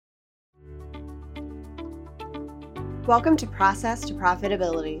Welcome to Process to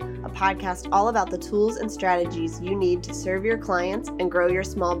Profitability, a podcast all about the tools and strategies you need to serve your clients and grow your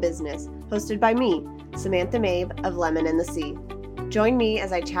small business, hosted by me, Samantha Mabe of Lemon and the Sea. Join me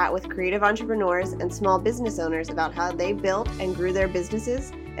as I chat with creative entrepreneurs and small business owners about how they built and grew their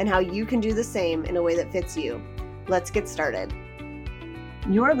businesses and how you can do the same in a way that fits you. Let's get started.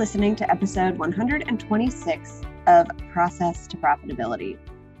 You're listening to episode 126 of Process to Profitability.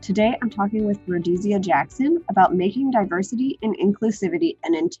 Today, I'm talking with Rhodesia Jackson about making diversity and inclusivity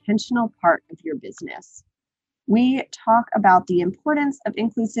an intentional part of your business. We talk about the importance of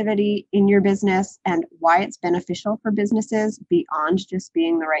inclusivity in your business and why it's beneficial for businesses beyond just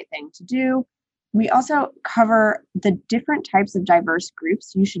being the right thing to do. We also cover the different types of diverse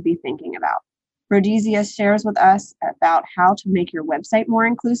groups you should be thinking about. Rhodesia shares with us about how to make your website more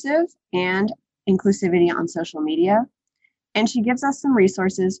inclusive and inclusivity on social media. And she gives us some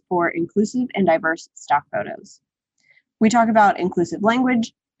resources for inclusive and diverse stock photos. We talk about inclusive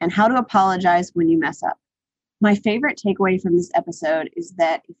language and how to apologize when you mess up. My favorite takeaway from this episode is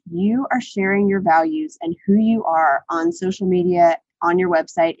that if you are sharing your values and who you are on social media, on your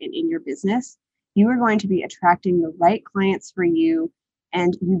website, and in your business, you are going to be attracting the right clients for you,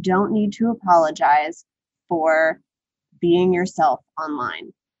 and you don't need to apologize for being yourself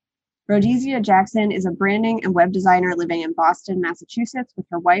online. Rhodesia Jackson is a branding and web designer living in Boston, Massachusetts with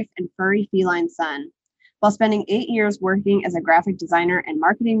her wife and furry feline son. While spending 8 years working as a graphic designer and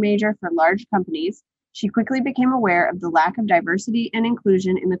marketing major for large companies, she quickly became aware of the lack of diversity and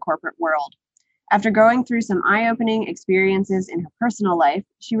inclusion in the corporate world. After going through some eye-opening experiences in her personal life,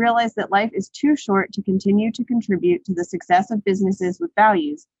 she realized that life is too short to continue to contribute to the success of businesses with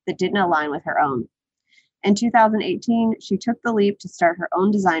values that didn't align with her own. In 2018, she took the leap to start her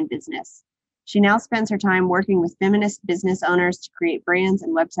own design business. She now spends her time working with feminist business owners to create brands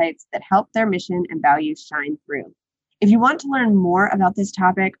and websites that help their mission and values shine through. If you want to learn more about this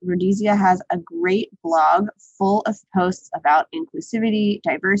topic, Rhodesia has a great blog full of posts about inclusivity,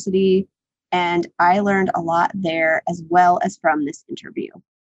 diversity, and I learned a lot there as well as from this interview.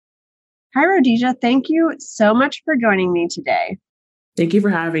 Hi, Rhodesia. Thank you so much for joining me today. Thank you for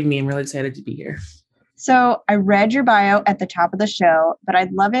having me. I'm really excited to be here. So I read your bio at the top of the show, but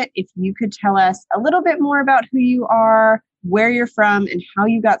I'd love it if you could tell us a little bit more about who you are, where you're from, and how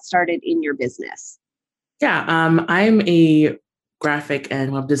you got started in your business. Yeah, I'm a graphic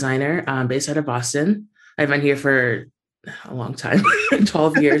and web designer based out of Boston. I've been here for a long time,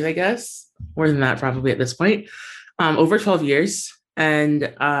 12 years, I guess, more than that probably at this point, over 12 years.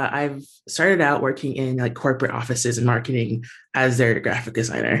 And I've started out working in like corporate offices and marketing as their graphic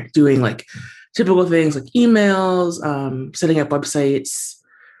designer, doing like typical things like emails, setting up websites,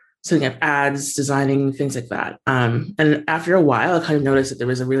 setting up ads, designing, things like that. And after a while, I kind of noticed that there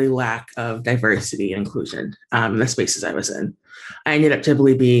was a really lack of diversity and inclusion in the spaces I was in. I ended up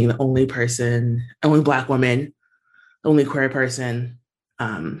typically being the only person, only Black woman, only queer person,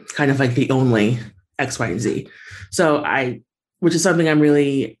 kind of like the only X, Y, and Z. Which is something I'm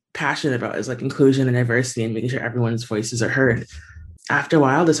really passionate about, is like inclusion and diversity and making sure everyone's voices are heard. After a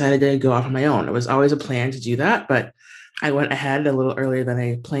while, decided to go off on my own. It was always a plan to do that, but I went ahead a little earlier than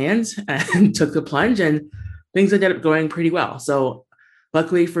I planned and took the plunge, and things ended up going pretty well. So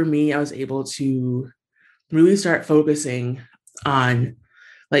luckily for me, I was able to really start focusing on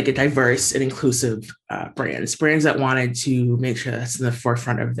like a diverse and inclusive brands that wanted to make sure that's in the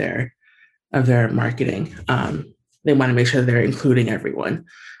forefront of their marketing. They want to make sure they're including everyone.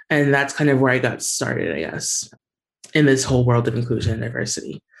 And that's kind of where I got started, I guess, in this whole world of inclusion and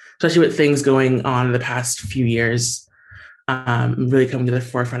diversity, especially with things going on in the past few years, really coming to the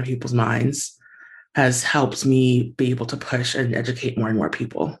forefront of people's minds, has helped me be able to push and educate more and more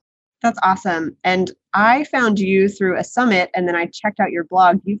people. That's awesome. And I found you through a summit, and then I checked out your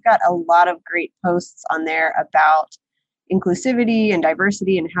blog. You've got a lot of great posts on there about inclusivity and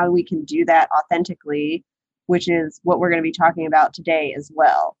diversity and how we can do that authentically, which is what we're going to be talking about today as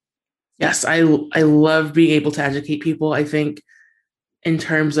well. Yes, I love being able to educate people. I think in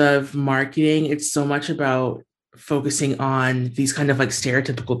terms of marketing, it's so much about focusing on these kind of like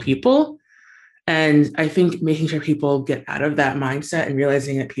stereotypical people. And I think making sure people get out of that mindset and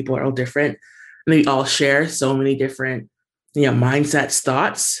realizing that people are all different and they all share so many different, mindsets,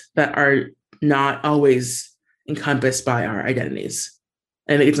 thoughts that are not always encompassed by our identities.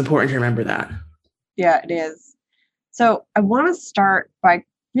 And I think it's important to remember that. Yeah, it is. So I want to start by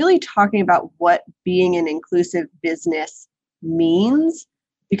really talking about what being an inclusive business means,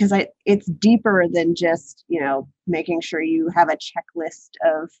 because it's deeper than just, making sure you have a checklist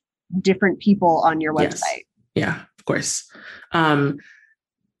of different people on your website. Yes. Yeah, of course.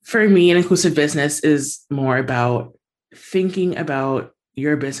 For me, an inclusive business is more about thinking about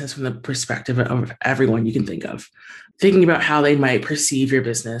your business from the perspective of everyone you can think of, thinking about how they might perceive your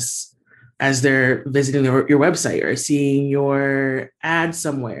business as they're visiting your website or seeing your ad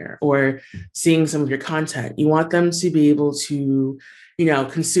somewhere or seeing some of your content. You want them to be able to,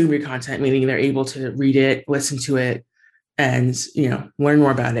 consume your content, meaning they're able to read it, listen to it, and, learn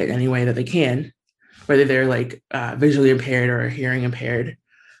more about it any way that they can, whether they're like visually impaired or hearing impaired.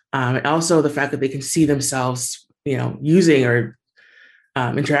 And also the fact that they can see themselves, using or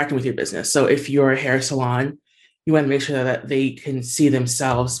interacting with your business. So if you're a hair salon, you want to make sure that they can see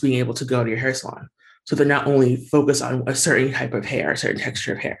themselves being able to go to your hair salon. So they're not only focused on a certain type of hair, a certain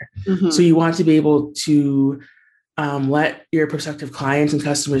texture of hair. Mm-hmm. So you want to be able to let your prospective clients and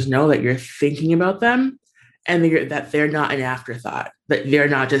customers know that you're thinking about them and that they're not an afterthought, that they're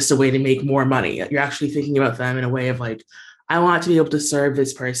not just a way to make more money. You're actually thinking about them in a way of like, I want to be able to serve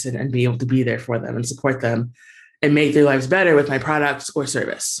this person and be able to be there for them and support them and make their lives better with my products or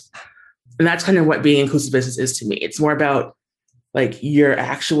service. And that's kind of what being inclusive business is to me. It's more about like your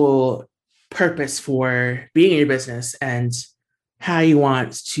actual purpose for being in your business and how you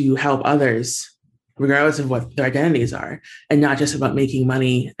want to help others, regardless of what their identities are, and not just about making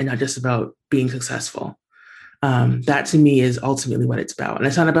money and not just about being successful. That to me is ultimately what it's about. And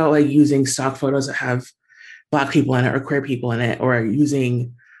it's not about like using stock photos that have Black people in it or queer people in it, or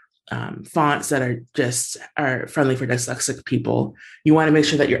using fonts that are friendly for dyslexic people. You want to make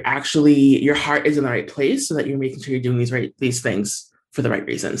sure that your heart is in the right place so that you're making sure you're doing these things for the right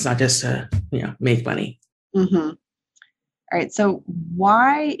reasons, not just to, make money. Mm-hmm. All right. So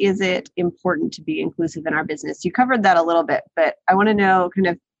why is it important to be inclusive in our business? You covered that a little bit, but I want to know kind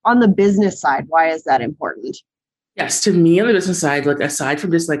of on the business side, why is that important? Yes, to me on the business side, like aside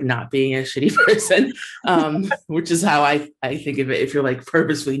from just like not being a shitty person, which is how I think of it. If you're like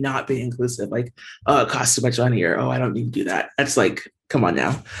purposefully not being inclusive, like, oh, it costs too much money, or I don't need to do that. That's like, come on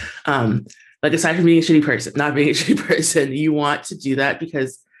now. Like aside from being a shitty person, not being a shitty person, you want to do that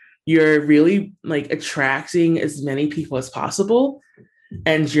because you're really like attracting as many people as possible,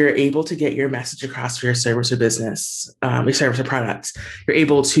 and you're able to get your message across for your service or business, your service or products. You're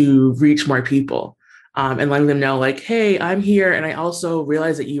able to reach more people. And letting them know like, hey, I'm here. And I also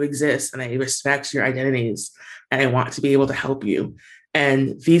realize that you exist and I respect your identities and I want to be able to help you.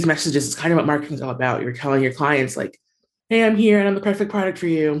 And these messages is kind of what marketing is all about. You're telling your clients like, hey, I'm here and I'm the perfect product for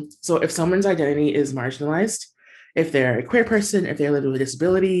you. So if someone's identity is marginalized, if they're a queer person, if they're living with a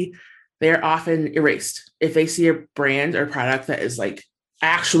disability, they're often erased. If they see a brand or product that is like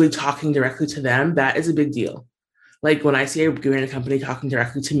actually talking directly to them, that is a big deal. Like when I see a brand company talking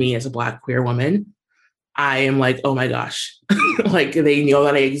directly to me as a Black queer woman, I am like, oh my gosh, like they know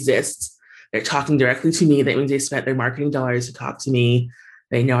that I exist. They're talking directly to me. That means they spent their marketing dollars to talk to me.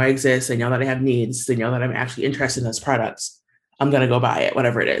 They know I exist. They know that I have needs. They know that I'm actually interested in those products. I'm going to go buy it,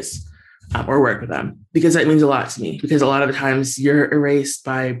 whatever it is, or work with them, because that means a lot to me, because a lot of the times you're erased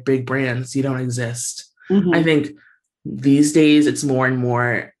by big brands. You don't exist. Mm-hmm. I think these days it's more and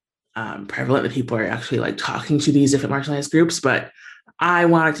more prevalent that people are actually like talking to these different marginalized groups, but I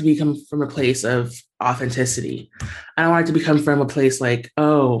want it to become from a place of authenticity. I don't want it to become from a place like,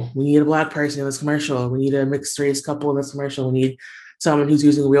 oh, we need a Black person in this commercial. We need a mixed race couple in this commercial. We need someone who's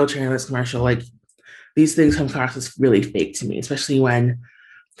using a wheelchair in this commercial. Like these things come across as really fake to me, especially when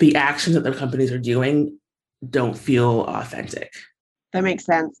the actions that the companies are doing don't feel authentic. That makes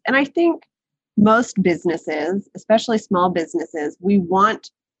sense. And I think most businesses, especially small businesses, we want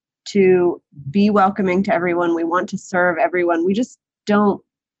to be welcoming to everyone. We want to serve everyone. We just don't,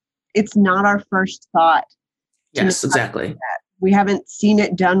 it's not our first thought. Yes, exactly. We haven't seen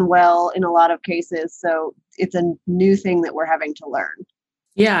it done well in a lot of cases. So it's a new thing that we're having to learn.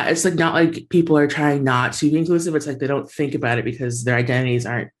 Yeah, it's like not like people are trying not to be inclusive. It's like they don't think about it because their identities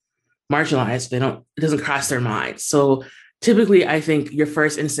aren't marginalized. It doesn't cross their minds. So typically, I think your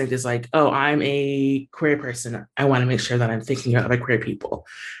first instinct is like, oh, I'm a queer person. I want to make sure that I'm thinking about queer people.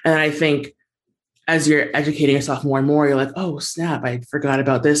 And I think as you're educating yourself more and more, you're like, oh, snap, I forgot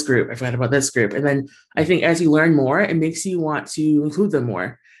about this group. I forgot about this group. And then I think as you learn more, it makes you want to include them more.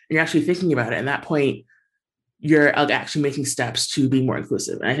 And you're actually thinking about it. And at that point, you're actually making steps to be more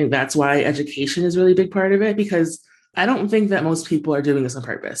inclusive. And I think that's why education is really a big part of it, because I don't think that most people are doing this on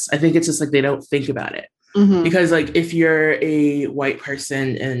purpose. I think it's just like they don't think about it. Mm-hmm. Because like if you're a white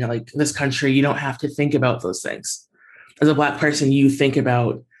person in like this country, you don't have to think about those things. As a Black person, you think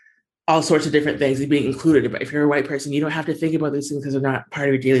about all sorts of different things being included. But if you're a white person, you don't have to think about these things because they're not part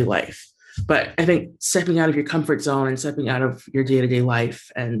of your daily life. But I think stepping out of your comfort zone and stepping out of your day-to-day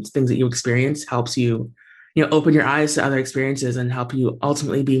life and things that you experience helps you, open your eyes to other experiences and help you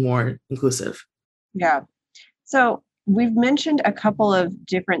ultimately be more inclusive. Yeah. So we've mentioned a couple of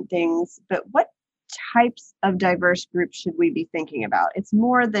different things, but what types of diverse groups should we be thinking about? It's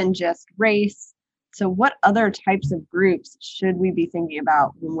more than just race. So what other types of groups should we be thinking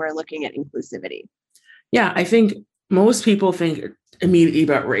about when we're looking at inclusivity? Yeah, I think most people think immediately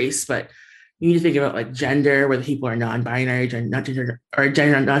about race, but you need to think about like gender, whether people are non-binary, not gender or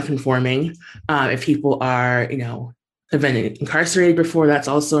gender non-conforming. If people are, have been incarcerated before, that's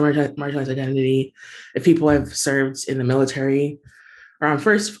also a marginalized identity. If people have served in the military or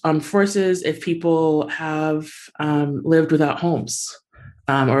armed forces, if people have lived without homes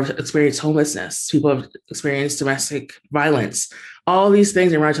or experienced homelessness, people have experienced domestic violence. All these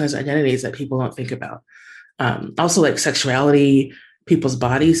things are marginalized identities that people don't think about. Also, like sexuality, people's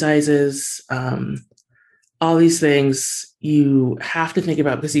body sizes, all these things you have to think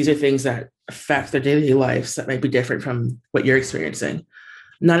about because these are things that affect their daily lives that might be different from what you're experiencing.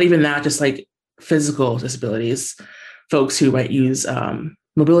 Not even that, just like physical disabilities, folks who might use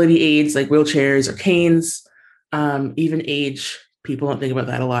mobility aids like wheelchairs or canes, even age. People don't think about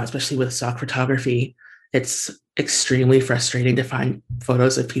that a lot, especially with stock photography. It's extremely frustrating to find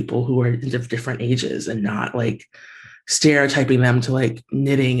photos of people who are in different ages and not like stereotyping them to like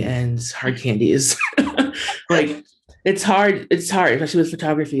knitting and hard candies. Like it's hard, especially with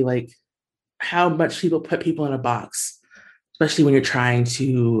photography, like how much people put people in a box, especially when you're trying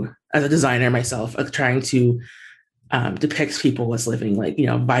to, as a designer myself, trying to depict people as living like,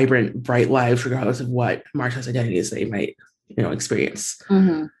 vibrant, bright lives, regardless of what marginalized identities they might, experience.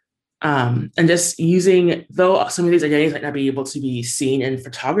 Mm-hmm. And just using, though some of these identities might not be able to be seen in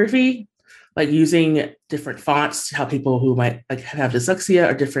photography, like using different fonts to help people who might like have dyslexia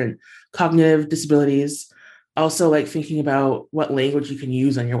or different cognitive disabilities. Also, like thinking about what language you can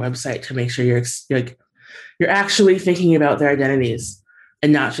use on your website to make sure you're actually thinking about their identities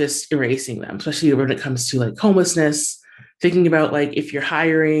and not just erasing them, especially when it comes to like homelessness, thinking about like if you're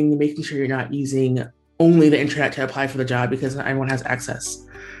hiring, making sure you're not using only the internet to apply for the job because not everyone has access.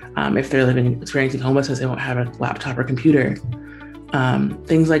 If they're experiencing homelessness, they won't have a laptop or computer.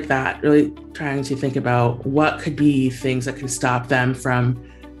 Things like that, really trying to think about what could be things that can stop them from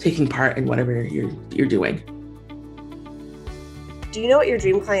taking part in whatever you're doing. Do you know what your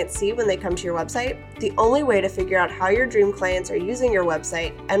dream clients see when they come to your website? The only way to figure out how your dream clients are using your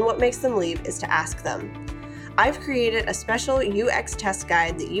website and what makes them leave is to ask them. I've created a special UX test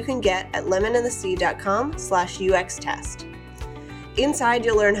guide that you can get at lemonandthesea.com/UX test. Inside,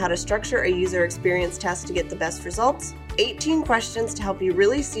 you'll learn how to structure a user experience test to get the best results, 18 questions to help you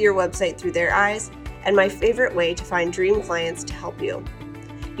really see your website through their eyes, and my favorite way to find dream clients to help you.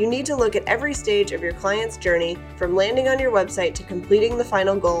 You need to look at every stage of your client's journey, from landing on your website to completing the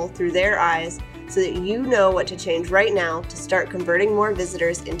final goal through their eyes, so that you know what to change right now to start converting more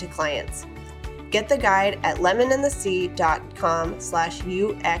visitors into clients. Get the guide at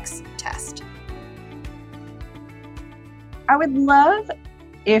lemonandthesea.com/UX test. I would love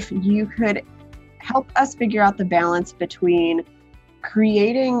if you could help us figure out the balance between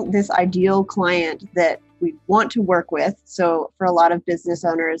creating this ideal client that we want to work with. So for a lot of business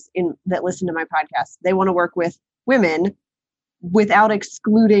owners that listen to my podcast, they want to work with women without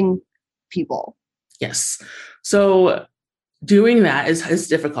excluding people. Yes. So doing that is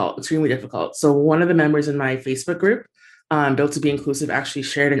difficult, extremely difficult. So one of the members in my Facebook group, Built to Be Inclusive, actually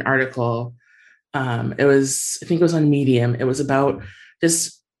shared an article. I think it was on Medium. It was about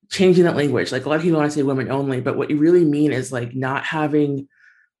just changing that language. Like a lot of people want to say women only, but what you really mean is like being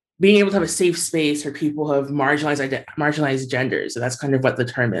able to have a safe space for people who have marginalized genders. So that's kind of what the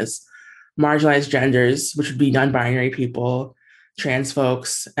term is. Marginalized genders, which would be non-binary people, trans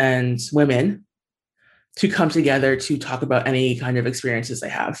folks, and women, to come together to talk about any kind of experiences they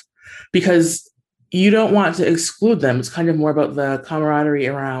have. Because you don't want to exclude them. It's kind of more about the camaraderie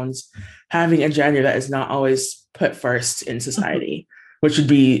around having a gender that is not always put first in society, which would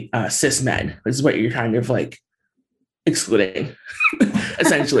be cis men, which is what you're kind of like excluding,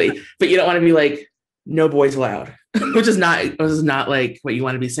 essentially. But you don't want to be like, no boys allowed, which is not like what you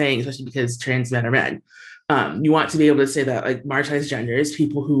want to be saying, especially because trans men are men. You want to be able to say that like marginalized genders,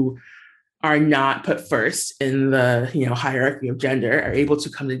 people who are not put first in the hierarchy of gender, are able to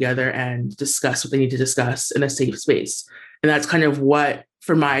come together and discuss what they need to discuss in a safe space. And that's kind of what,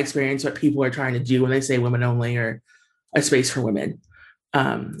 from my experience, what people are trying to do when they say women only or a space for women.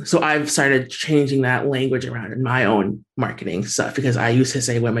 So I've started changing that language around in my own marketing stuff, because I used to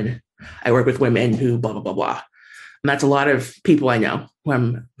say women, I work with women who blah, blah, blah, blah. And that's a lot of people I know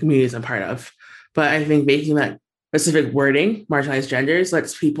who communities I'm part of. But I think making that specific wording, marginalized genders,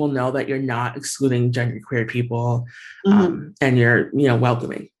 lets people know that you're not excluding genderqueer people, and you're,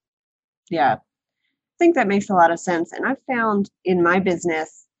 welcoming. Yeah. think that makes a lot of sense. And I've found in my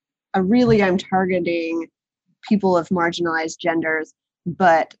business, I'm targeting people of marginalized genders,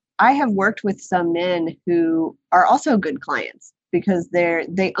 but I have worked with some men who are also good clients because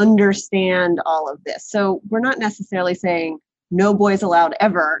they understand all of this. So we're not necessarily saying no boys allowed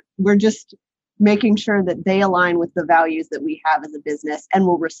ever. We're just making sure that they align with the values that we have as a business and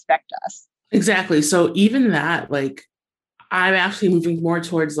will respect us. Exactly. So even that, like, I'm actually moving more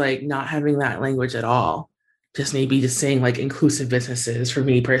towards like not having that language at all. Just maybe just saying like inclusive businesses for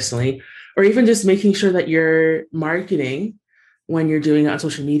me personally, or even just making sure that your marketing when you're doing it on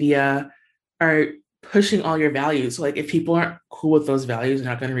social media are pushing all your values. So like if people aren't cool with those values, they're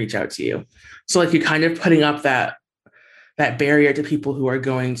not going to reach out to you. So like you're kind of putting up that barrier to people who are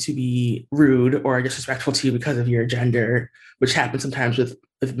going to be rude or disrespectful to you because of your gender, which happens sometimes with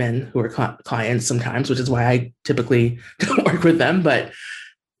men who are clients sometimes, which is why I typically don't work with them. But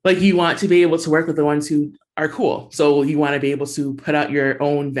like you want to be able to work with the ones who are cool. So you want to be able to put out your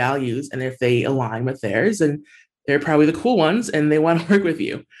own values. And if they align with theirs, then they're probably the cool ones and they want to work with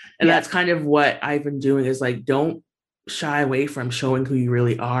you. And that's kind of what I've been doing is like, don't shy away from showing who you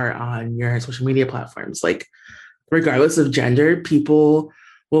really are on your social media platforms. Like, regardless of gender, people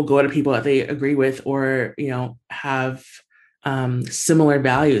will go to people that they agree with or, have similar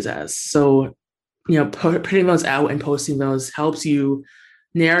values as. So, putting those out and posting those helps you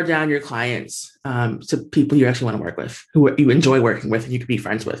narrow down your clients to people you actually want to work with, who you enjoy working with and you could be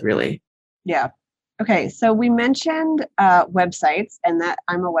friends with, really. Yeah. Okay. So we mentioned websites and that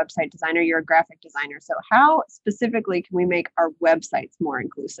I'm a website designer. You're a graphic designer. So how specifically can we make our websites more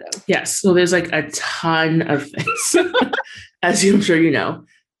inclusive? Yes. So there's like a ton of things, as I'm sure you know,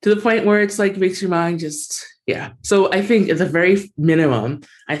 to the point where it's like makes your mind just, yeah. So I think at the very minimum,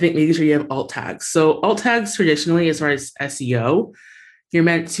 I think making sure you have alt tags. So alt tags traditionally, as far as SEO, you're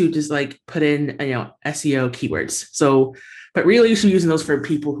meant to just like put in, SEO keywords. So, but really you should be using those for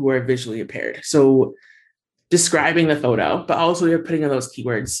people who are visually impaired. So describing the photo, but also you're putting in those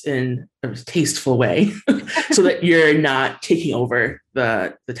keywords in a tasteful way so that you're not taking over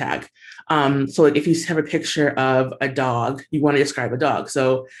the tag. So like if you have a picture of a dog, you want to describe a dog.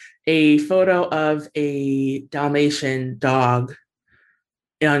 So a photo of a Dalmatian dog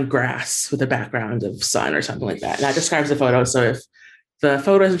on grass with a background of sun or something like that. And that describes the photo. So if the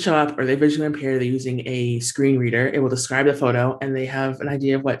photo doesn't show up or they're visually impaired, they're using a screen reader, it will describe the photo and they have an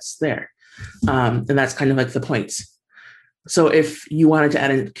idea of what's there. And that's kind of like the point. So if you wanted to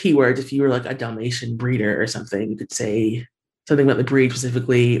add in keywords, if you were like a Dalmatian breeder or something, you could say something about the breed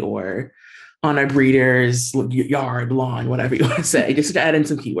specifically or on a breeder's yard, lawn, whatever you want to say, just to add in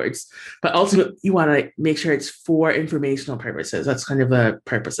some keywords. But ultimately, you want to make sure it's for informational purposes. That's kind of the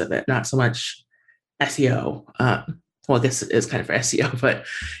purpose of it, not so much SEO. Well, I guess it is kind of for SEO, but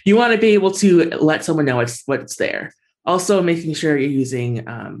you want to be able to let someone know what's there. Also, making sure you're using,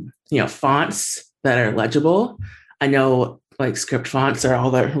 fonts that are legible. I know like script fonts are all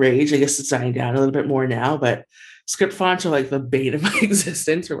the rage. I guess it's dying down a little bit more now, but script fonts are like the bane of my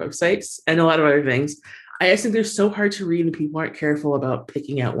existence for websites and a lot of other things. I just think they're so hard to read and people aren't careful about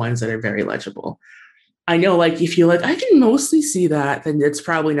picking out ones that are very legible. I know, like, if you're like, I can mostly see that, then it's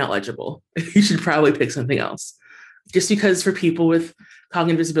probably not legible. You should probably pick something else. Just because for people with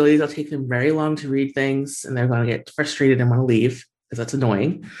cognitive disabilities, it'll take them very long to read things and they're going to get frustrated and want to leave because that's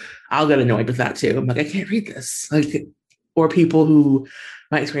annoying. I'll get annoyed with that too. I'm like, I can't read this. Like, or people who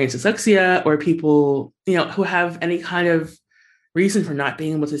might experience dyslexia or people, who have any kind of reason for not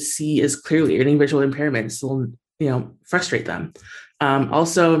being able to see as clearly or any visual impairments will, frustrate them.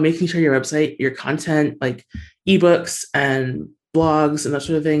 Also making sure your website, your content, like ebooks and blogs and that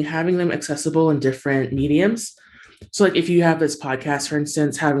sort of thing, having them accessible in different mediums. So like if you have this podcast, for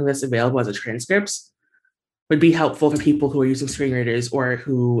instance, having this available as a transcripts would be helpful for people who are using screen readers or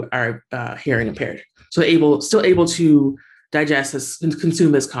who are hearing impaired. So still able to digest this and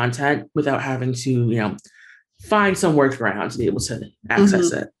consume this content without having to, find some workaround to be able to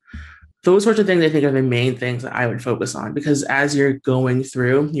access it. Those sorts of things I think are the main things that I would focus on, because as you're going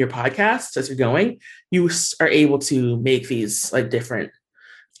through your podcast, as you're going, you are able to make these like different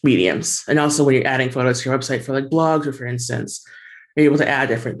mediums. And also when you're adding photos to your website for like blogs, or for instance, you're able to add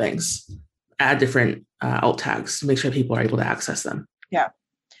different things, add different alt tags to make sure people are able to access them. Yeah,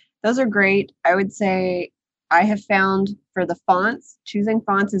 those are great. I would say I have found for the fonts, choosing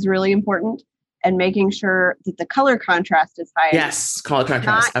fonts is really important, and making sure that the color contrast is high. Yes, color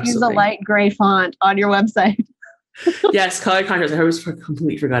contrast. Not absolutely. use a light gray font on your website. Yes, color contrast. I always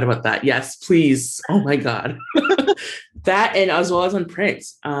completely forgot about that. Yes, please. Oh my God. That, and as well as on print.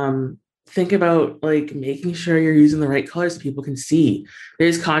 think about like making sure you're using the right colors so people can see.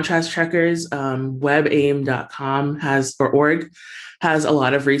 There's contrast checkers. Webaim.com has or org has a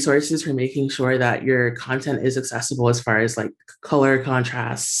lot of resources for making sure that your content is accessible as far as like color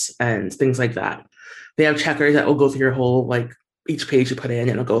contrasts and things like that. They have checkers that will go through your whole like each page you put in and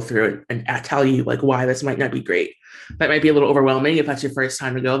it'll go through it and tell you like why this might not be great. That might be a little overwhelming if that's your first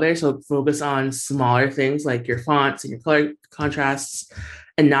time to go there. So focus on smaller things like your fonts and your color contrasts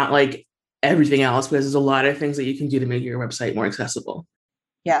and not like everything else, because there's a lot of things that you can do to make your website more accessible.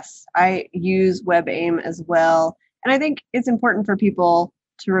 Yes, I use WebAIM as well. And I think it's important for people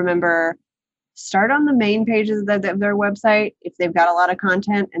to remember, start on the main pages of their website if they've got a lot of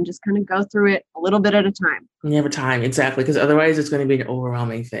content and just kind of go through it a little bit at a time. You have a time, exactly, because otherwise it's going to be an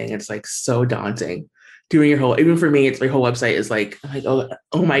overwhelming thing. It's like so daunting. Doing your whole, even for me, it's my whole website is like, oh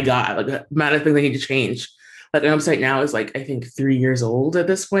my God, like the amount of things I need to change. Like my website now is like, I think 3 years old at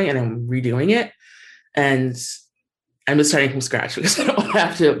this point, and I'm redoing it. And I'm just starting from scratch because I don't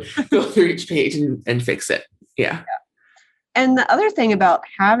have to go through each page and fix it. Yeah. And the other thing about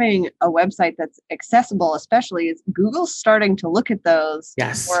having a website that's accessible, especially, is Google's starting to look at those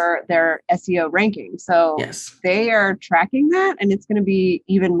for their SEO ranking. So they are tracking that, and it's going to be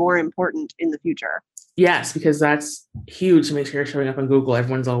even more important in the future. Yes, because that's huge to make sure you're showing up on Google.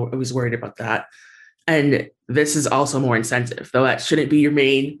 Everyone's always worried about that. And this is also more incentive, though that shouldn't be your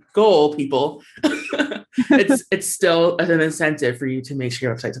main goal, people. It's still an incentive for you to make sure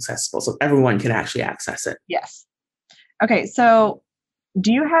your website's accessible so everyone can actually access it. Yes. Okay, so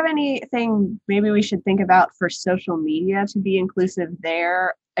do you have anything maybe we should think about for social media to be inclusive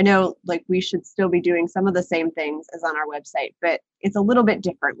there? I know like we should still be doing some of the same things as on our website, but it's a little bit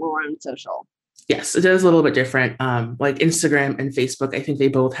different when we're on social. Yes, it is a little bit different. Like Instagram and Facebook, I think they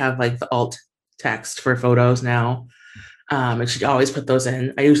both have like the alt text for photos now. And should always put those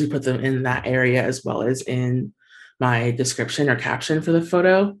in. I usually put them in that area as well as in my description or caption for the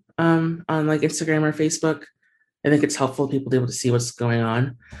photo on like Instagram or Facebook. I think it's helpful for people to be able to see what's going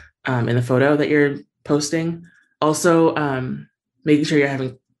on in the photo that you're posting. Also, making sure you're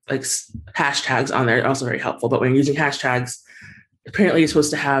having like hashtags on there, also very helpful. But when you're using hashtags, apparently you're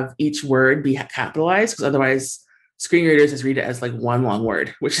supposed to have each word be capitalized, because otherwise screen readers just read it as like one long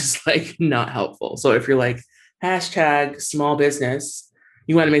word, which is like not helpful. So if you're like hashtag small business,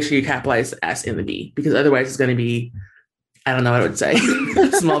 you want to make sure you capitalize the S in the B, because otherwise it's going to be, I don't know what I would say,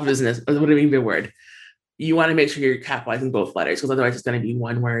 small business. What do you mean by word? You want to make sure you're capitalizing both letters, because otherwise it's going to be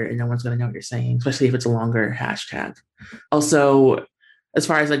one word and no one's going to know what you're saying, especially if it's a longer hashtag. Also, as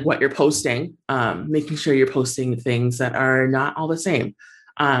far as like what you're posting, making sure you're posting things that are not all the same.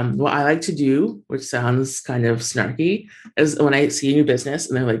 What I like to do, which sounds kind of snarky, is when I see a new business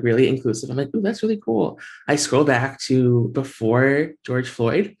and they're like really inclusive, I'm like, ooh, that's really cool. I scroll back to before George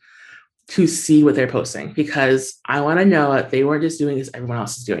Floyd to see what they're posting, because I want to know that they weren't just doing this, everyone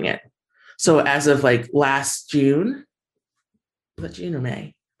else is doing it. So as of like last June, was that June or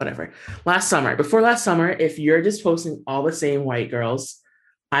May? Whatever. Before last summer, if you're just posting all the same white girls,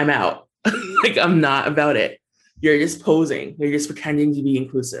 I'm out. Like, I'm not about it. You're just posing. You're just pretending to be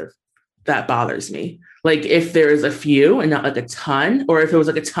inclusive. That bothers me. Like if there's a few and not like a ton, or if it was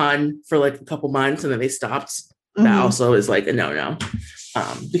like a ton for like a couple months and then they stopped, that also is like a no-no.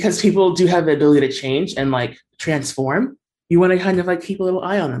 Because people do have the ability to change and like transform. You want to kind of like keep a little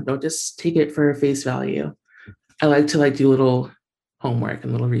eye on them. Don't just take it for face value. I like to like do a little homework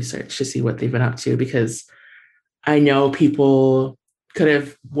and little research to see what they've been up to, because I know people could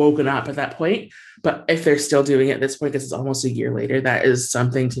have woken up at that point, but if they're still doing it at this point, because it's almost a year later, that is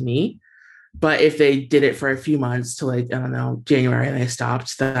something to me. But if they did it for a few months to like, I don't know, January, and they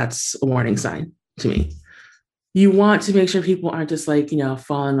stopped, that's a warning sign to me. You want to make sure people aren't just like,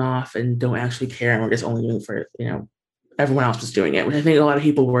 falling off and don't actually care, and we're just only doing it for, everyone else was doing it, which I think a lot of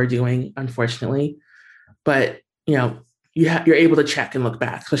people were doing, unfortunately. But, you're able to check and look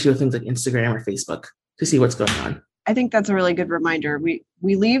back, especially with things like Instagram or Facebook, to see what's going on. I think that's a really good reminder. We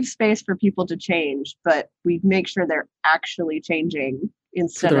leave space for people to change, but we make sure they're actually changing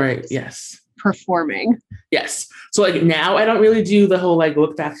instead of performing. Yes. So like now I don't really do the whole like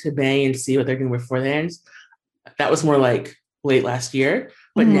look back to May and see what they're doing before they end. That was more like late last year.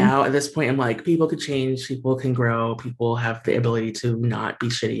 But now at this point, I'm like, people could change, people can grow, people have the ability to not be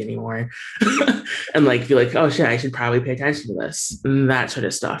shitty anymore. And like be like, oh shit, I should probably pay attention to this and that sort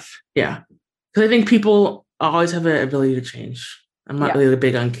of stuff. Yeah. Because I think people always have the ability to change. I'm not really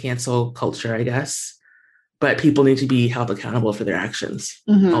big on cancel culture, I guess. But people need to be held accountable for their actions,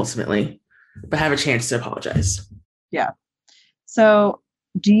 ultimately, but have a chance to apologize. Yeah. So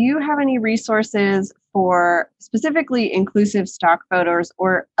do you have any resources for specifically inclusive stock photos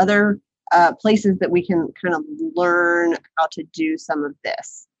or other places that we can kind of learn how to do some of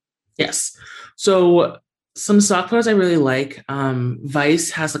this? Yes. So some stock photos I really like.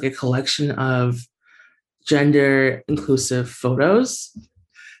 Vice has like a collection of gender inclusive photos.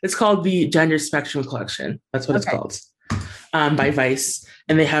 It's called the Gender Spectrum Collection. That's what it's called, by Vice.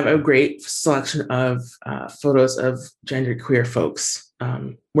 And they have a great selection of photos of genderqueer folks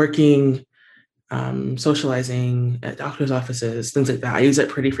working, socializing at doctor's offices, things like that. I use it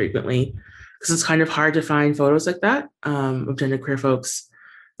pretty frequently because it's kind of hard to find photos like that of genderqueer folks.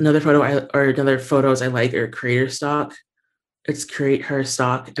 Another photos I like are creator stock. It's Create Her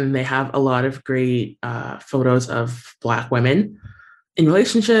stock, and they have a lot of great photos of Black women in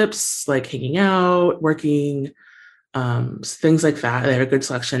relationships, like hanging out, working, things like that. They have a good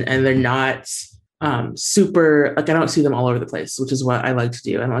selection, and they're not super, like I don't see them all over the place, which is what I like to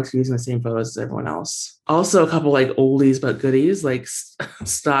do. I don't like to use the same photos as everyone else. Also, a couple like oldies but goodies, like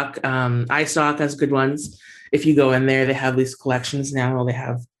stock, iStock has good ones. If you go in there, they have these collections now. They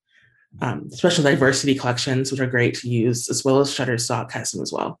have special diversity collections, which are great to use, as well as Shutterstock has them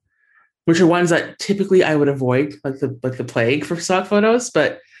as well, which are ones that typically I would avoid, like the plague for stock photos.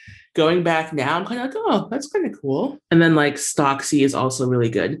 But going back now, I'm kind of like, oh, that's kind of cool. And then like Stocksy is also really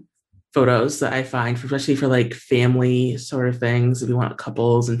good photos that I find, especially for like family sort of things, if you want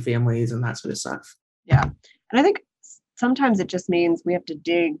couples and families and that sort of stuff. Yeah. And I think sometimes it just means we have to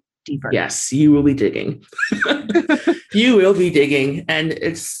dig deeper. Yes, you will be digging. You will be digging. And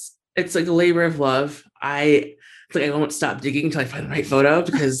it's like a labor of love. I won't stop digging until I find the right photo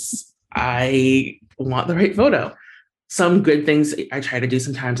because I want the right photo. Some good things I try to do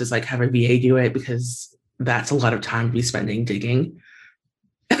sometimes is like have a VA do it because that's a lot of time to be spending digging.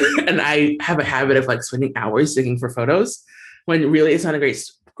 And I have a habit of like spending hours digging for photos when really it's not a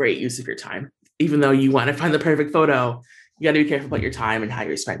great use of your time. Even though you want to find the perfect photo, you got to be careful about your time and how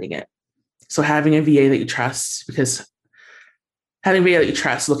you're spending it. So having a VA that you trust, because having a VA that you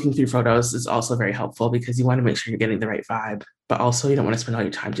trust looking through photos is also very helpful because you want to make sure you're getting the right vibe, but also you don't want to spend all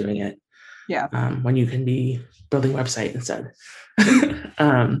your time doing it. Yeah. When you can be building a website instead.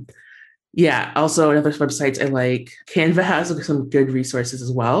 Yeah. Also, other websites I like, Canva has some good resources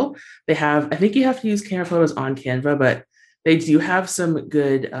as well. They have, I think you have to use Canva photos on Canva, but they do have some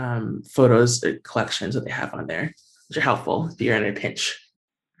good photos collections that they have on there, which are helpful if you're in a pinch.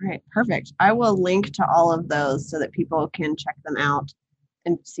 All right, perfect. I will link to all of those so that people can check them out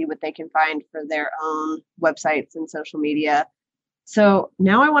and see what they can find for their own websites and social media. So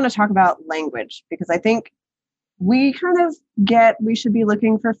now I want to talk about language, because I think we kind of we should be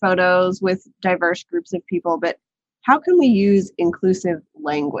looking for photos with diverse groups of people, but how can we use inclusive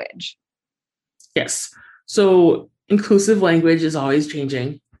language? Yes. So inclusive language is always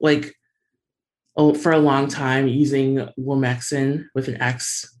changing. Like, for a long time, using Womexen with an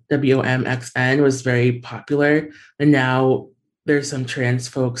X, WOMXN, was very popular. And now there's some trans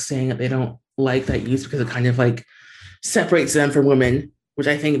folks saying that they don't like that use because it kind of like separates them from women, which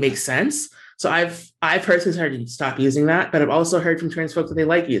I think makes sense. So I've personally started to stop using that, but I've also heard from trans folks that they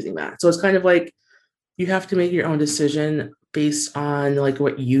like using that. So it's kind of like you have to make your own decision based on like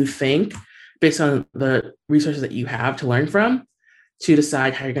what you think, based on the resources that you have to learn from, to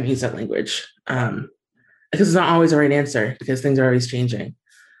decide how you're going to use that language. Because it's not always the right answer because things are always changing.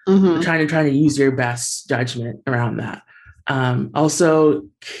 Mm-hmm. Trying to use your best judgment around that. Also,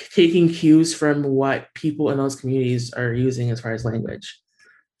 taking cues from what people in those communities are using as far as language.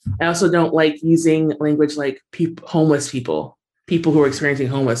 I also don't like using language like homeless people who are experiencing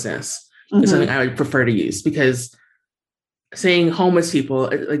homelessness. Mm-hmm. Is something I would prefer to use, because saying homeless people,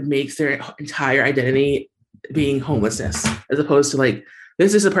 it like makes their entire identity being homelessness, as opposed to like,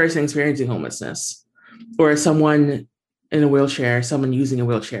 this is a person experiencing homelessness, or someone in a wheelchair, someone using a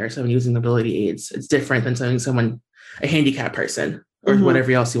wheelchair, someone using mobility aids. It's different than saying a handicapped person, or mm-hmm.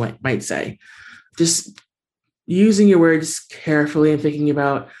 whatever else you might say. Just using your words carefully and thinking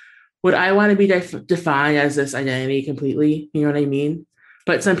about, would I want to be defined as this identity completely? You know what I mean?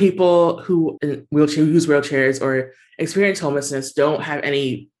 But some people who use wheelchairs or experience homelessness don't have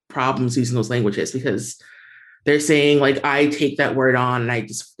any problems using those languages, because they're saying like, I take that word on and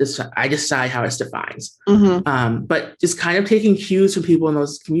I decide how it's defined. Mm-hmm. But just kind of taking cues from people in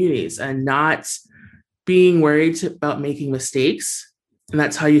those communities and not being worried about making mistakes. And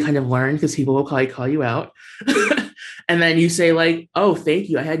that's how you kind of learn, because people will probably call you out. And then you say like, oh, thank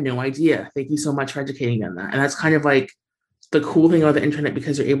you. I had no idea. Thank you so much for educating me on that. And that's kind of like the cool thing about the internet,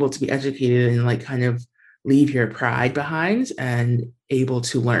 because you're able to be educated and like kind of leave your pride behind and able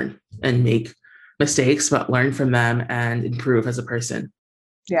to learn and make mistakes, but learn from them and improve as a person.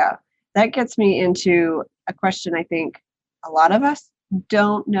 Yeah, that gets me into a question I think a lot of us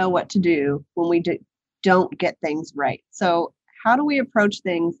don't know what to do when we don't get things right. So how do we approach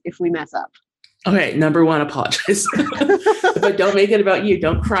things if we mess up? Okay, number one, apologize. But don't make it about you.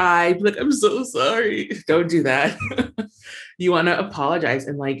 Don't cry. Be like, I'm so sorry. Don't do that. You want to apologize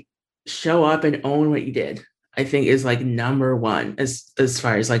and like show up and own what you did. I think is like number one as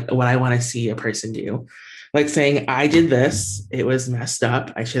far as like what I want to see a person do. Like saying, I did this. It was messed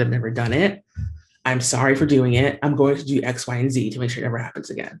up. I should have never done it. I'm sorry for doing it. I'm going to do X, Y, and Z to make sure it never happens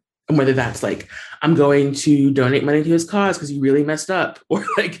again. And whether that's like, I'm going to donate money to his cause because you really messed up, or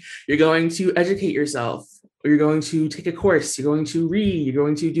like you're going to educate yourself, or you're going to take a course, you're going to read, you're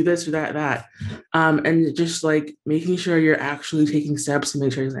going to do this or that. And just like making sure you're actually taking steps to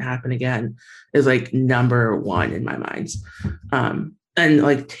make sure it doesn't happen again is like number one in my mind. And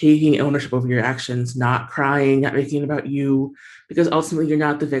like taking ownership over your actions, not crying, not making it about you, because ultimately you're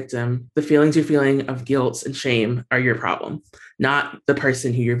not the victim. The feelings you're feeling of guilt and shame are your problem, not the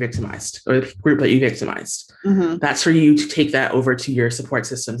person who you're victimized or the group that you victimized. Mm-hmm. That's for you to take that over to your support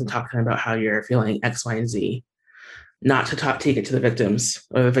systems and talk to them about how you're feeling X, Y, and Z, not to take it to the victims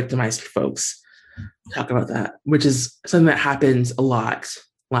or the victimized folks. Talk about that, which is something that happens a lot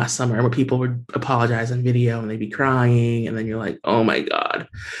last summer where people would apologize on video and they'd be crying. And then you're like, oh my God.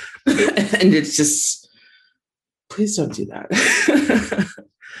 And it's just, please don't do that.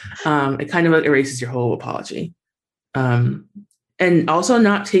 It kind of like erases your whole apology. And also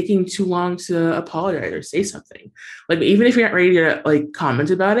not taking too long to apologize or say something. Like, even if you're not ready to like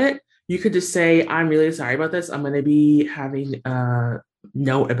comment about it, you could just say, I'm really sorry about this. I'm going to be having a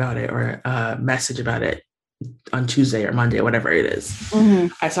note about it or a message about it on Tuesday or Monday, whatever it is. Mm-hmm.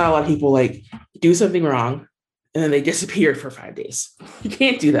 I saw a lot of people like do something wrong and then they disappear for 5 days. You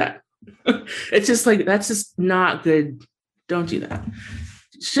can't do that. It's just like, that's just not good. Don't do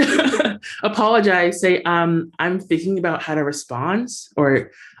that. Apologize. Say, I'm thinking about how to respond,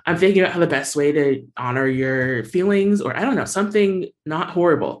 or I'm thinking about how the best way to honor your feelings, or I don't know, something not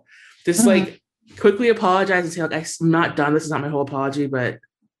horrible. Just like quickly apologize and say, like, I'm not done. This is not my whole apology, but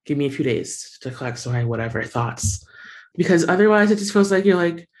give me a few days to collect my whatever thoughts. Because otherwise it just feels like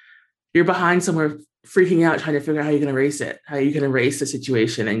you're behind somewhere freaking out, trying to figure out how you can erase it, how you can erase the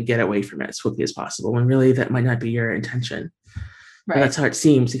situation and get away from it as quickly as possible, when really that might not be your intention. Right. But that's how it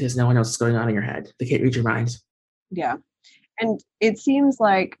seems, because no one knows what's going on in your head. They can't read your mind. Yeah. And it seems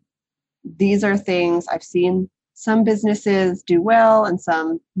like these are things I've seen some businesses do well and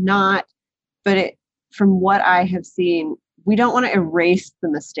some not. But from what I have seen, we don't want to erase the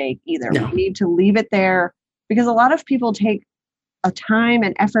mistake either. No. We need to leave it there, because a lot of people take a time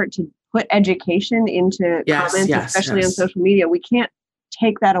and effort to put education into comments, especially on social media. We can't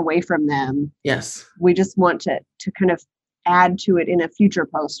take that away from them. Yes. We just want to kind of add to it in a future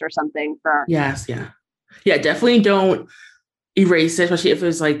post or something for. Yes. Yeah. Yeah. Definitely don't erase it, especially if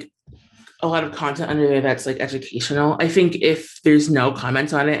there's like a lot of content under there that's like educational. I think if there's no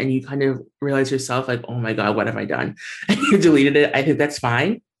comments on it and you kind of realize yourself like, oh my God, what have I done? And you deleted it, I think that's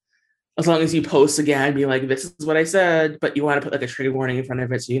fine. As long as you post again, be like, this is what I said, but you want to put like a trigger warning in front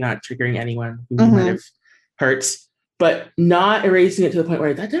of it so you're not triggering anyone who might have hurt, but not erasing it to the point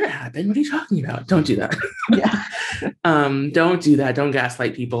where that didn't happen. What are you talking about? Don't do that. Yeah. Don't do that. Don't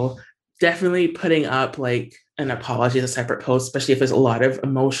gaslight people. Definitely putting up like an apology as a separate post, especially if there's a lot of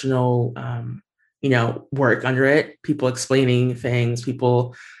emotional, work under it, people explaining things,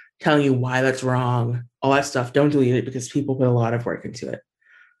 people telling you why that's wrong, all that stuff. Don't delete it, because people put a lot of work into it.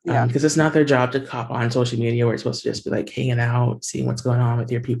 Yeah. Because it's not their job to cop on social media where it's supposed to just be like hanging out, seeing what's going on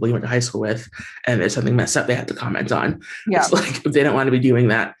with your people you went to high school with, and there's something messed up they have to comment on. Yeah. It's like they don't want to be doing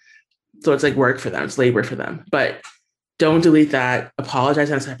that. So it's like work for them. It's labor for them. But don't delete that.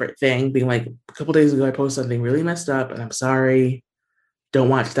 Apologize on a separate thing, being like, a couple days ago I posted something really messed up and I'm sorry. Don't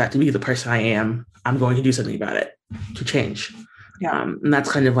want that to be the person I am. I'm going to do something about it to change. Yeah. And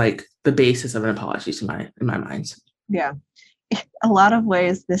that's kind of like the basis of an apology in my mind. Yeah. A lot of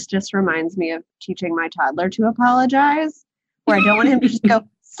ways, this just reminds me of teaching my toddler to apologize, where I don't want him to just go,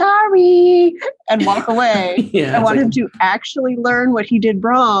 sorry, and walk away. Yeah, I want him to actually learn what he did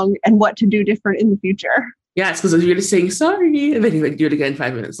wrong and what to do different in the future. Yes, because you're just saying sorry, and then you do it again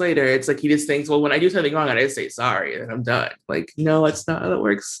 5 minutes later. It's like he just thinks, well, when I do something wrong, I just say sorry, and I'm done. Like, no, that's not how that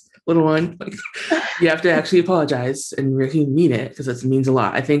works, little one. Like, you have to actually apologize and really mean it, because it means a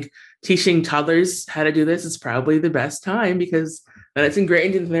lot. I think teaching toddlers how to do this is probably the best time, because then it's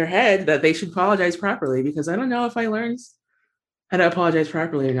ingrained in their head that they should apologize properly. Because I don't know if I learned how to apologize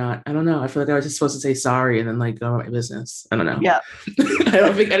properly or not. I don't know. I feel like I was just supposed to say sorry and then like go about my business. I don't know. Yeah. I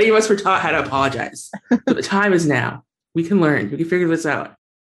don't think any of us were taught how to apologize. But the time is now. We can learn. We can figure this out.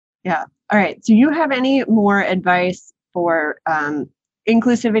 Yeah. All right. So you have any more advice for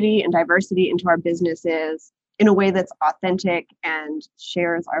inclusivity and diversity into our businesses in a way that's authentic and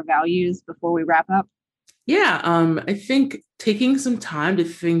shares our values before we wrap up? Yeah, I think taking some time to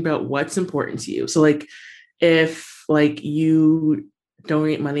think about what's important to you. So like if like you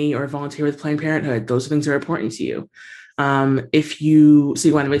donate money or volunteer with Planned Parenthood, those things are important to you. If you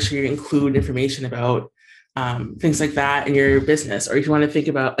want to make sure you include information about things like that in your business, or if you want to think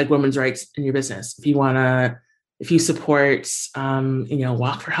about like women's rights in your business, if you support,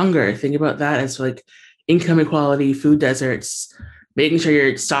 Walk for Hunger, think about that as like income equality, food deserts, making sure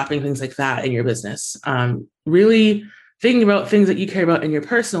you're stopping things like that in your business. Really thinking about things that you care about in your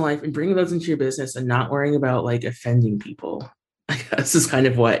personal life and bringing those into your business and not worrying about like offending people. I guess is kind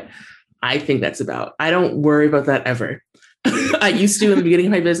of what I think that's about. I don't worry about that ever. I used to in the beginning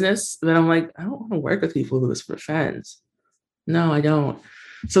of my business. Then I'm like, I don't want to work with people who this offends. No, I don't.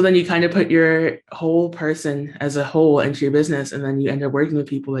 So then you kind of put your whole person as a whole into your business, and then you end up working with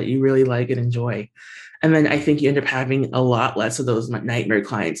people that you really like and enjoy. And then I think you end up having a lot less of those nightmare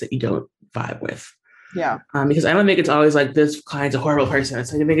clients that you don't vibe with. Yeah. Because I don't think it's always like this client's a horrible person. I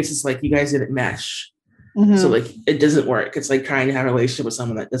think it's just like you guys didn't mesh. Mm-hmm. So like it doesn't work. It's like trying to have a relationship with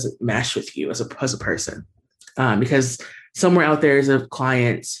someone that doesn't mesh with you as a person. Because somewhere out there is a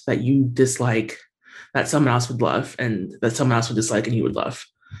client that you dislike that someone else would love and that someone else would dislike and you would love.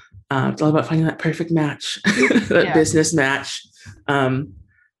 It's all about finding that perfect match, that business match. And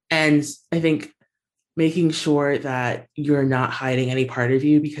I think making sure that you're not hiding any part of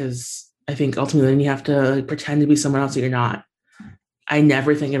you, because I think ultimately then you have to pretend to be someone else that you're not. I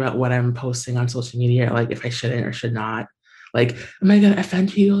never think about what I'm posting on social media, like if I shouldn't or should not. Like, am I going to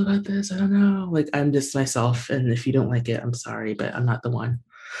offend people about this? I don't know. Like, I'm just myself. And if you don't like it, I'm sorry, but I'm not the one.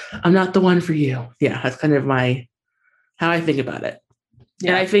 I'm not the one for you. Yeah, that's kind of how I think about it.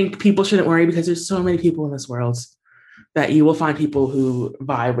 Yeah. And I think people shouldn't worry because there's so many people in this world that you will find people who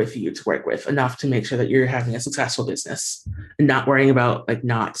vie with you to work with enough to make sure that you're having a successful business and not worrying about like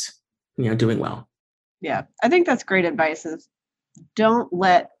not, doing well. Yeah, I think that's great advice. Is don't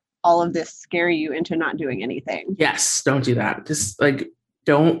let all of this scare you into not doing anything. Yes, don't do that. Just like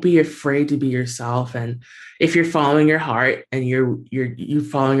don't be afraid to be yourself. And if you're following your heart and you're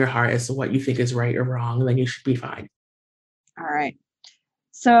following your heart as to what you think is right or wrong, then you should be fine. All right.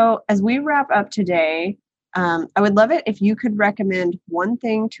 So as we wrap up today, I would love it if you could recommend one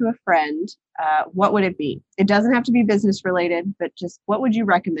thing to a friend. What would it be? It doesn't have to be business related, but just what would you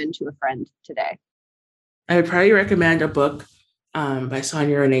recommend to a friend today? I would probably recommend a book by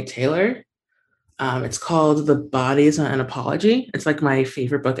Sonia Renee Taylor. It's called The Body is Not an Apology. It's like my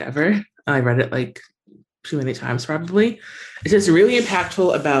favorite book ever. I read it like too many times probably. It's just really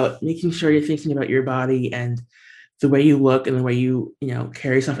impactful about making sure you're thinking about your body and the way you look and the way you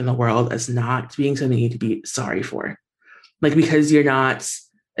carry yourself in the world as not being something you need to be sorry for. Like because you're not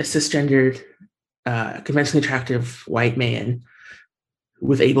a cisgendered, conventionally attractive white man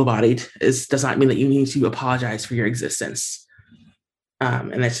with able-bodied does not mean that you need to apologize for your existence.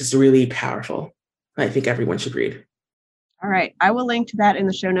 And that's just really powerful. I think everyone should read. All right. I will link to that in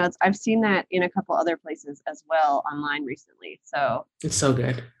the show notes. I've seen that in a couple other places as well online recently. So it's so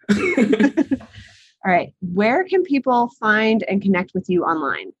good. All right. Where can people find and connect with you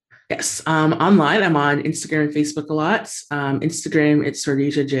online? Yes. Online, I'm on Instagram and Facebook a lot. Instagram, it's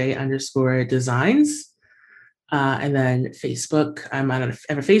Rhodesia J_designs. And then Facebook, I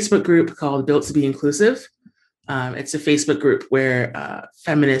have a Facebook group called Built to Be Inclusive. It's a Facebook group where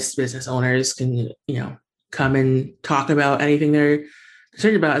feminist business owners can, come and talk about anything they're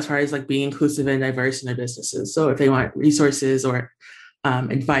concerned about as far as like being inclusive and diverse in their businesses. So if they want resources or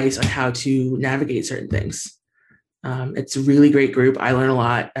advice on how to navigate certain things, it's a really great group. I learn a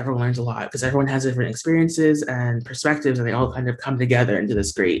lot. Everyone learns a lot because everyone has different experiences and perspectives, and they all kind of come together into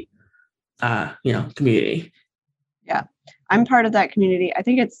this great, community. Yeah, I'm part of that community. I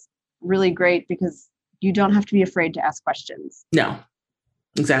think it's really great because you don't have to be afraid to ask questions. No,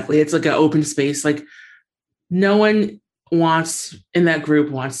 exactly. It's like an open space. Like no one in that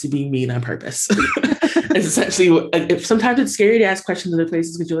group wants to be mean on purpose. It's essentially, if sometimes it's scary to ask questions in other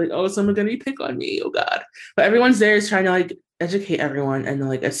places because you're like, oh, is someone going to pick on me? Oh God. But everyone's there is trying to like educate everyone and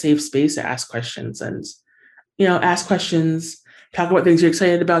like a safe space to ask questions and, ask questions, talk about things you're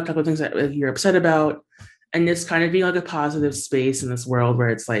excited about, talk about things that you're upset about. And just kind of being like a positive space in this world where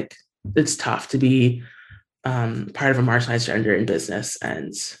it's like, it's tough to be part of a marginalized gender in business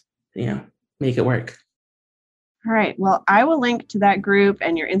and, make it work. All right. Well, I will link to that group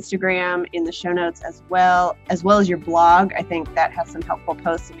and your Instagram in the show notes as well as your blog. I think that has some helpful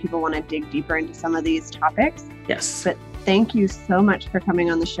posts if people want to dig deeper into some of these topics. Yes. But thank you so much for coming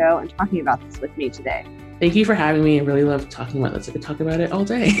on the show and talking about this with me today. Thank you for having me. I really love talking about this. I could talk about it all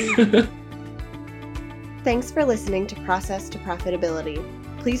day. Thanks for listening to Process to Profitability.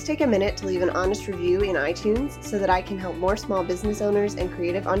 Please take a minute to leave an honest review in iTunes so that I can help more small business owners and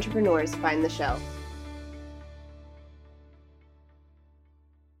creative entrepreneurs find the show.